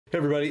Hey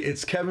everybody,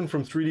 it's Kevin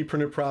from 3D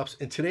Printed Props,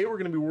 and today we're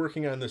going to be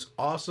working on this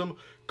awesome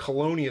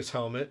Colonius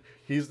helmet.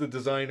 He's the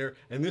designer,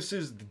 and this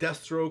is the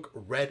Deathstroke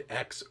Red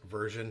X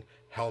version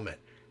helmet.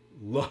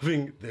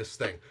 Loving this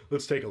thing.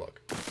 Let's take a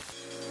look.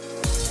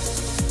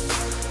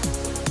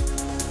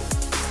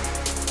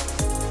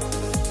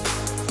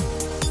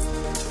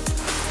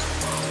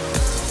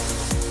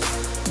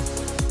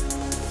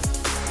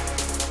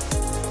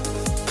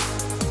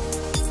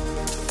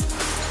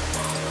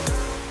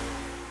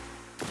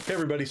 Hey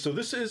everybody, so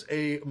this is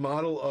a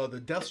model of the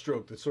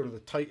Deathstroke, that's sort of the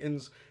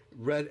Titans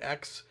Red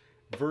X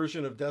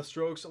version of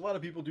Deathstrokes. A lot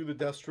of people do the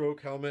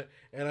Deathstroke helmet,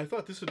 and I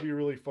thought this would be a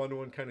really fun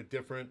one, kind of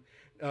different.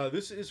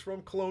 This is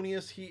from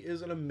Colonius. He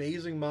is an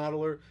amazing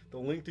modeler. The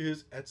link to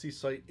his Etsy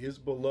site is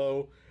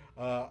below,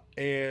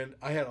 and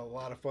I had a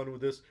lot of fun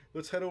with this.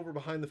 Let's head over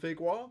behind the fake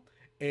wall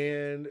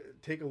and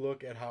take a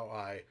look at how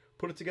I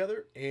put it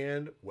together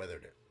and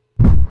weathered it.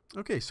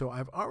 Okay, so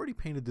I've already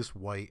painted this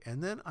white,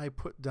 and then I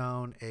put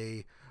down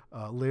a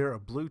layer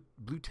of blue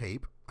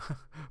tape,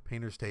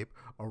 painter's tape,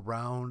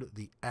 around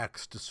the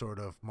X to sort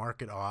of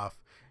mark it off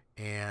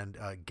and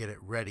get it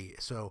ready.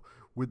 So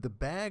with the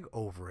bag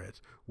over it,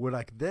 what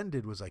I then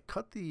did was I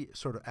cut the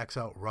sort of X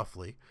out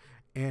roughly,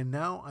 and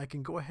now I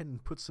can go ahead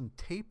and put some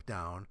tape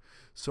down.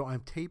 So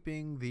I'm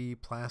taping the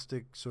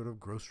plastic sort of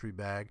grocery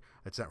bag.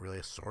 It's not really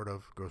a sort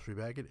of grocery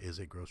bag, it is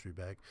a grocery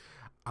bag,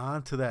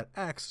 onto that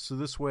X. So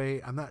this way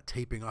I'm not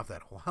taping off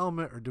that whole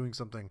helmet or doing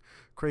something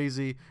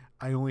crazy.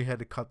 I only had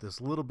to cut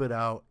this little bit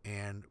out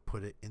and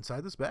put it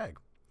inside this bag.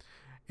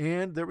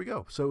 And there we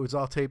go. So it's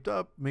all taped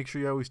up. Make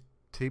sure you always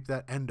tape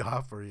that end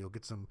off or you'll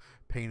get some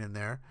paint in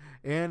there.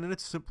 And then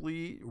it's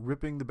simply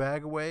ripping the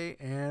bag away,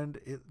 and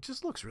it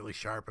just looks really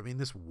sharp. I mean,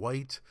 this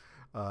white,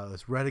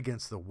 this red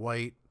against the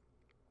white,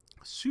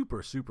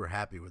 super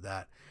happy with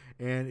that.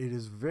 And it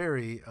is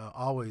very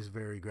always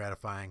very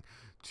gratifying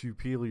to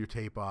peel your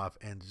tape off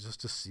and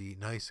just to see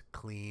nice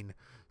clean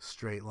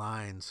straight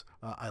lines.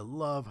 I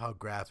love how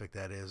graphic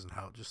that is and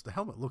how just the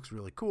helmet looks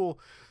really cool,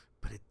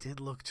 but it did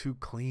look too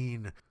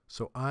clean,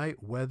 so I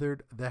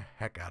weathered the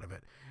heck out of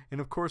it. And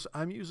of course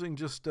I'm using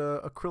just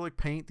acrylic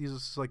paint. These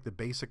is like the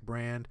basic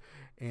brand,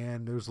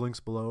 and there's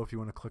links below if you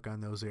want to click on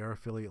those. They are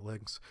affiliate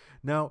links.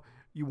 Now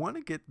you want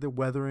to get the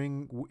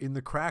weathering in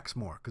the cracks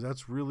more, because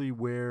that's really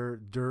where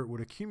dirt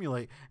would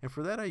accumulate, and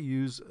for that I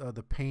use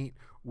the paint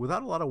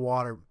without a lot of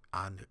water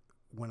on it.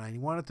 When I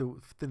wanted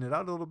to thin it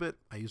out a little bit,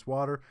 I use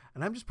water,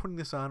 and I'm just putting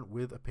this on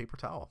with a paper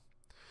towel.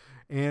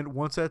 And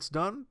once that's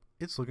done,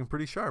 it's looking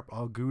pretty sharp,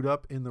 all gooed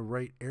up in the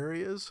right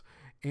areas.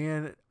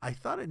 And I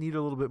thought it needed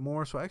a little bit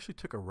more, so I actually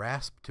took a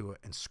rasp to it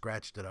and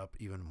scratched it up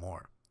even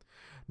more.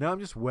 Now I'm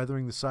just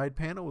weathering the side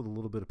panel with a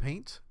little bit of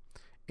paint,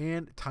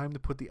 and time to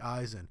put the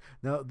eyes in.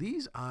 Now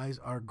these eyes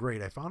are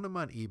great. I found them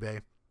on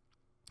eBay,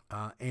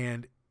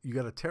 and you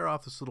got to tear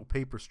off this little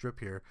paper strip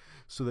here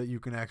so that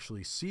you can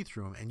actually see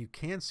through them, and you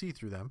can see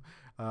through them.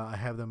 I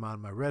have them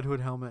on my Red Hood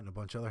helmet and a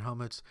bunch of other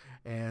helmets,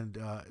 and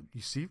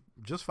you see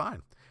just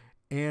fine.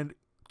 And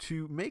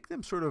to make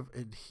them sort of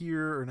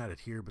adhere, or not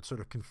adhere, but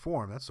sort of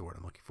conform, that's the word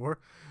I'm looking for,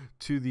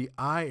 to the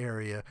eye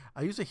area,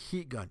 I use a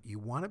heat gun. You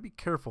want to be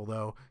careful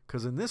though,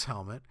 because in this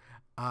helmet,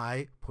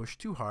 I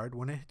pushed too hard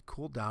when it had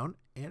cooled down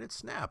and it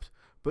snapped.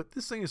 But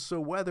this thing is so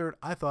weathered,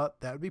 I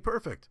thought that would be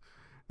perfect.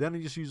 Then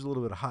I just use a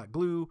little bit of hot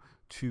glue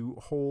to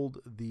hold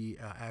the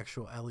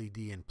actual LED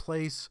in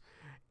place,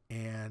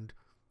 and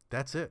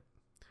that's it.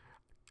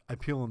 I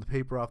peel the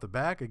paper off the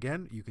back.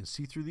 Again, you can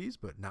see through these,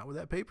 but not with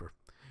that paper.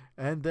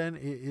 And then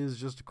it is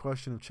just a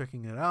question of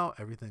checking it out.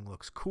 Everything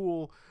looks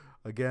cool.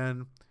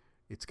 Again,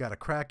 it's got a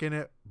crack in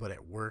it, but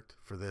it worked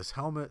for this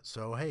helmet.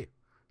 So hey,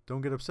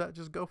 don't get upset,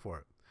 just go for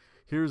it.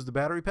 Here's the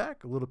battery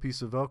pack, a little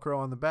piece of Velcro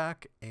on the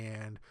back,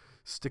 and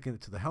sticking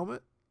it to the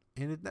helmet.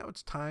 And now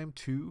it's time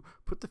to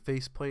put the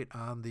faceplate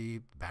on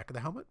the back of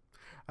the helmet.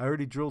 I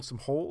already drilled some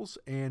holes,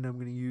 and I'm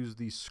going to use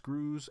these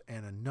screws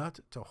and a nut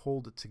to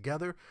hold it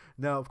together.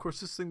 Now, of course,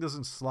 this thing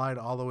doesn't slide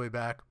all the way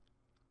back,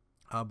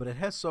 but it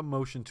has some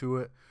motion to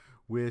it,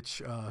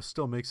 which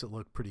still makes it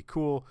look pretty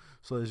cool.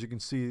 So as you can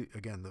see,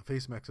 again, the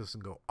face mech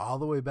doesn't go all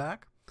the way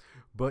back,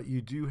 but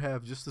you do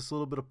have just this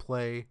little bit of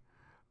play,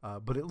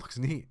 but it looks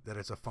neat that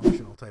it's a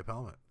functional type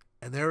helmet.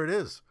 And there it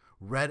is,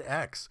 Red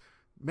X.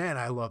 Man,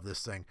 I love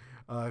this thing.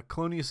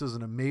 Colonius does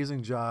an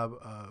amazing job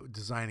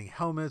designing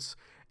helmets,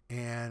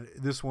 and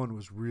this one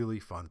was really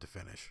fun to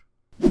finish.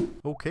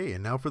 Okay,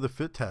 and now for the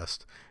fit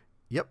test.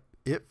 Yep,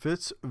 it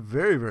fits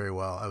very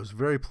well. I was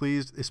very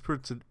pleased. It's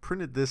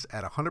printed this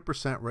at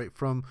 100% right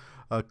from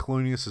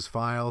Colonius's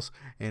files,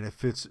 and it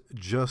fits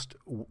just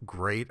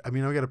great. I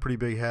mean, I've got a pretty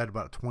big head,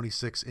 about a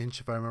 26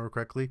 inch if I remember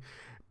correctly,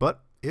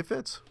 but it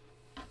fits.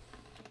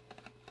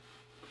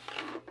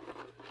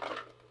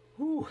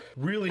 Whew.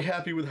 Really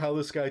happy with how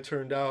this guy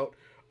turned out.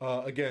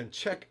 Again,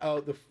 check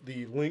out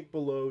the link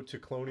below to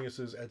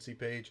Colonius's Etsy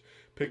page.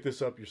 Pick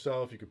this up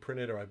yourself. You could print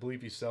it, or I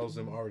believe he sells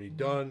them already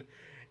done.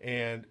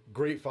 And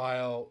great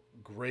file,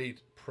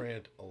 great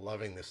print,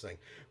 loving this thing.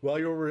 While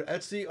you're over at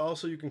Etsy,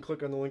 also you can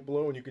click on the link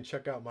below and you can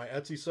check out my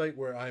Etsy site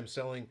where I'm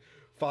selling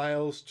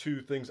files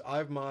to things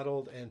I've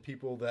modeled and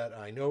people that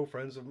I know,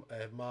 friends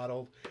have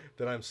modeled,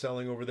 that I'm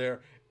selling over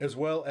there, as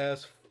well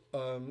as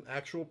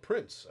actual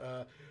prints.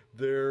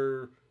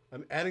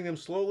 I'm adding them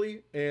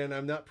slowly, and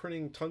I'm not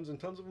printing tons and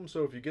tons of them.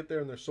 So if you get there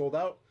and they're sold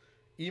out,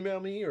 email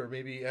me, or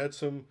maybe add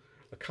some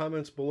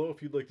comments below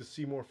if you'd like to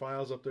see more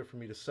files up there for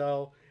me to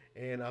sell,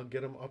 and I'll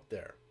get them up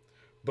there.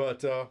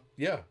 But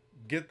yeah,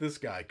 get this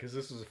guy, because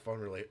this is a fun,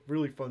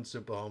 really fun,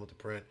 simple helmet to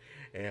print,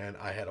 and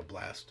I had a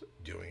blast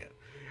doing it.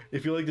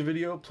 If you like the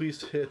video,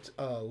 please hit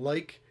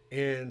like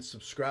and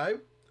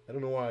subscribe. I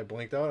don't know why I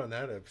blanked out on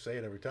that. I say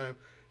it every time.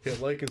 Hit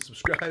like and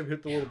subscribe.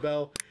 Hit the little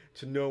bell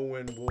to know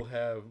when we'll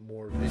have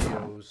more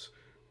videos,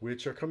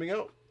 which are coming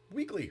out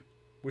weekly,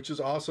 which is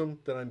awesome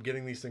that I'm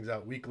getting these things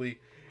out weekly,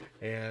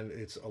 and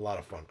it's a lot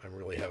of fun. I'm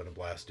really having a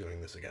blast doing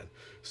this again.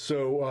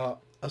 So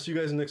I'll see you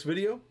guys in the next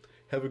video.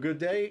 Have a good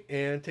day,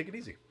 and take it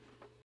easy.